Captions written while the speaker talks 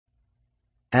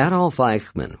Adolf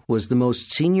Eichmann was the most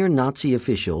senior Nazi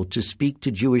official to speak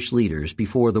to Jewish leaders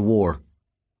before the war,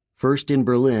 first in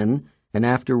Berlin and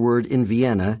afterward in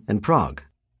Vienna and Prague.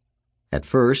 At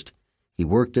first, he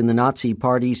worked in the Nazi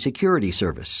Party's security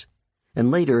service,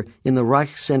 and later in the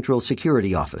Reich Central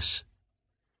Security Office.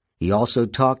 He also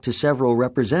talked to several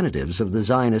representatives of the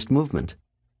Zionist movement.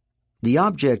 The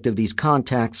object of these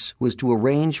contacts was to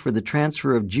arrange for the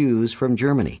transfer of Jews from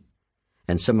Germany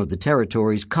and some of the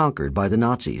territories conquered by the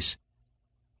Nazis.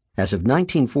 As of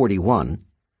 1941,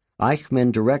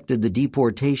 Eichmann directed the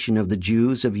deportation of the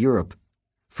Jews of Europe,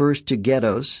 first to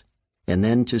ghettos and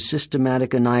then to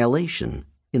systematic annihilation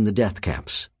in the death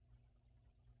camps.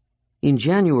 In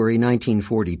January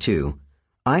 1942,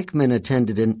 Eichmann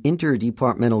attended an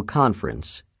interdepartmental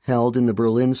conference held in the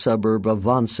Berlin suburb of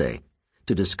Wannsee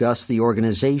to discuss the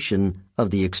organization of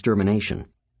the extermination.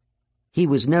 He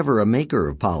was never a maker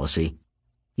of policy.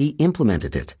 He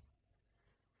implemented it.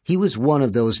 He was one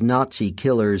of those Nazi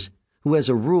killers who, as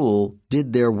a rule,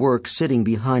 did their work sitting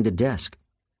behind a desk.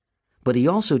 But he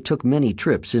also took many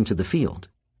trips into the field.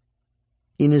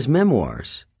 In his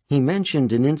memoirs, he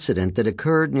mentioned an incident that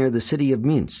occurred near the city of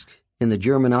Minsk in the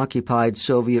German-occupied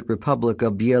Soviet Republic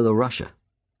of Byelorussia.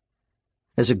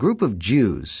 As a group of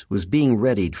Jews was being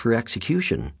readied for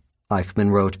execution,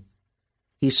 Eichmann wrote,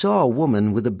 he saw a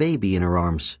woman with a baby in her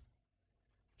arms.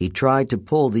 He tried to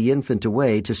pull the infant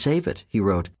away to save it, he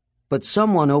wrote, but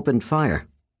someone opened fire,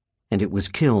 and it was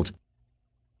killed.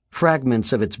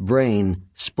 Fragments of its brain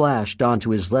splashed onto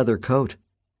his leather coat,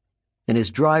 and his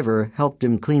driver helped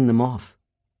him clean them off.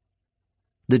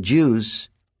 The Jews,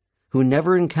 who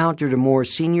never encountered a more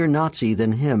senior Nazi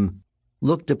than him,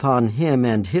 looked upon him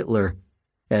and Hitler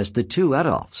as the two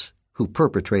Adolfs who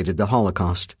perpetrated the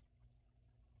Holocaust.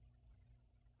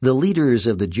 The leaders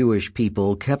of the Jewish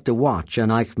people kept a watch on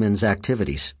Eichmann's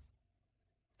activities.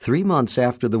 3 months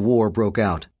after the war broke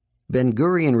out,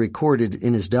 Ben-Gurion recorded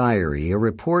in his diary a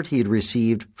report he had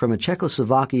received from a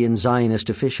Czechoslovakian Zionist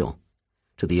official,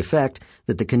 to the effect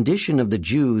that the condition of the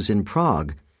Jews in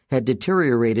Prague had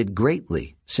deteriorated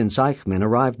greatly since Eichmann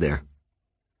arrived there.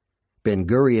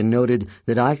 Ben-Gurion noted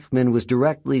that Eichmann was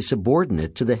directly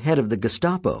subordinate to the head of the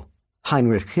Gestapo,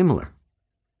 Heinrich Himmler.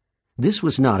 This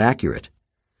was not accurate,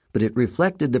 but it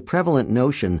reflected the prevalent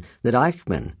notion that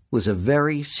Eichmann was a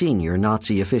very senior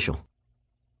Nazi official.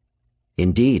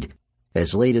 Indeed,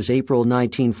 as late as April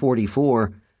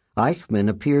 1944, Eichmann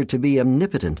appeared to be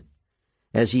omnipotent,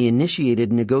 as he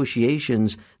initiated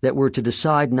negotiations that were to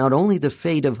decide not only the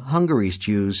fate of Hungary's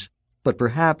Jews, but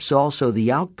perhaps also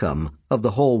the outcome of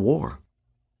the whole war.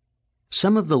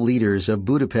 Some of the leaders of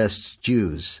Budapest's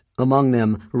Jews, among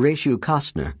them Reshu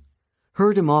Kostner,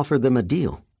 heard him offer them a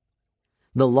deal: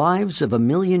 the lives of 1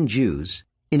 million Jews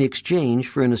in exchange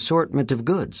for an assortment of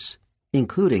goods,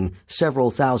 including several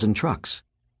thousand trucks.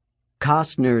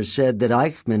 Kostner said that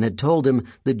Eichmann had told him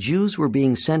the Jews were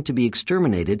being sent to be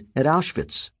exterminated at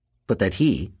Auschwitz, but that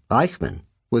he, Eichmann,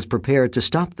 was prepared to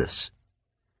stop this.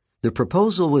 The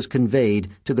proposal was conveyed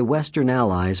to the Western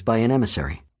Allies by an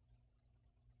emissary.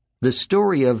 The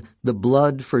story of the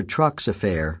Blood for Trucks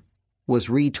affair was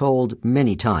retold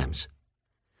many times,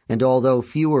 and although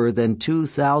fewer than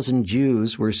 2,000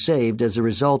 Jews were saved as a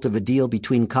result of a deal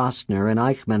between Kostner and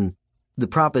Eichmann, the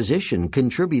proposition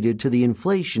contributed to the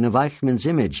inflation of Eichmann's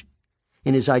image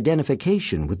and his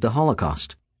identification with the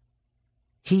Holocaust.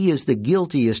 He is the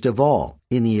guiltiest of all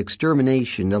in the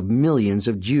extermination of millions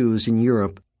of Jews in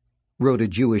Europe, wrote a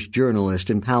Jewish journalist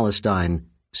in Palestine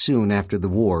soon after the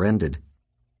war ended.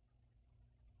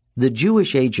 The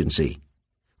Jewish Agency,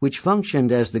 which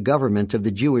functioned as the government of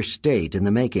the Jewish state in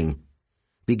the making,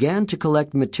 began to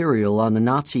collect material on the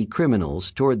Nazi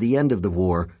criminals toward the end of the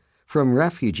war from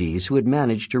refugees who had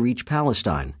managed to reach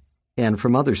Palestine, and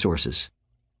from other sources.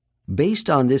 Based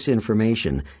on this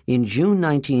information, in June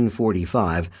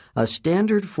 1945, a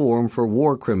standard form for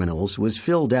war criminals was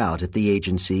filled out at the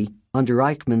agency under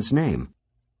Eichmann's name.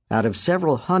 Out of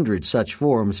several hundred such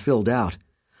forms filled out,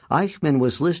 Eichmann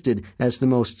was listed as the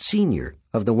most senior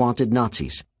of the wanted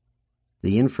Nazis.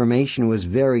 The information was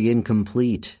very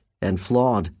incomplete and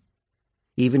flawed.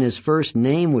 Even his first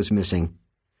name was missing,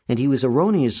 and he was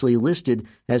erroneously listed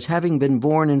as having been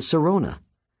born in Sarona,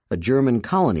 a German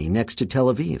colony next to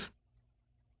Tel Aviv.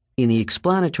 In the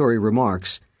explanatory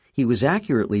remarks, he was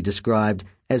accurately described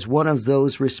as one of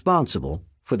those responsible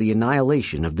for the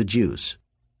annihilation of the Jews.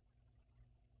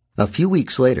 A few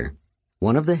weeks later,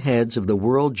 one of the heads of the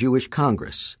World Jewish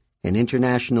Congress, an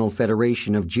international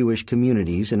federation of Jewish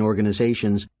communities and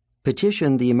organizations,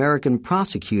 petitioned the American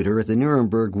prosecutor at the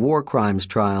Nuremberg war crimes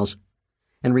trials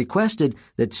and requested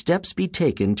that steps be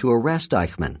taken to arrest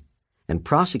Eichmann and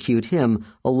prosecute him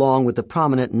along with the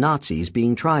prominent Nazis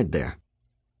being tried there.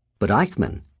 But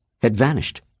Eichmann had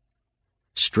vanished.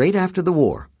 Straight after the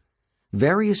war,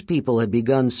 various people had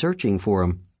begun searching for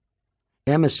him.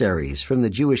 Emissaries from the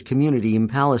Jewish community in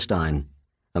Palestine,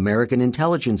 American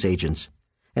intelligence agents,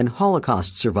 and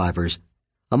Holocaust survivors,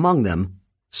 among them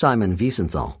Simon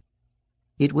Wiesenthal.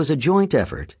 It was a joint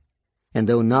effort, and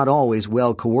though not always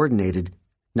well coordinated,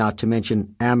 not to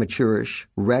mention amateurish,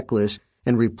 reckless,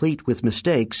 and replete with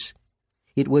mistakes,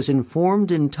 it was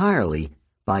informed entirely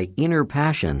by inner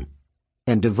passion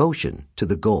and devotion to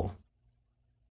the goal.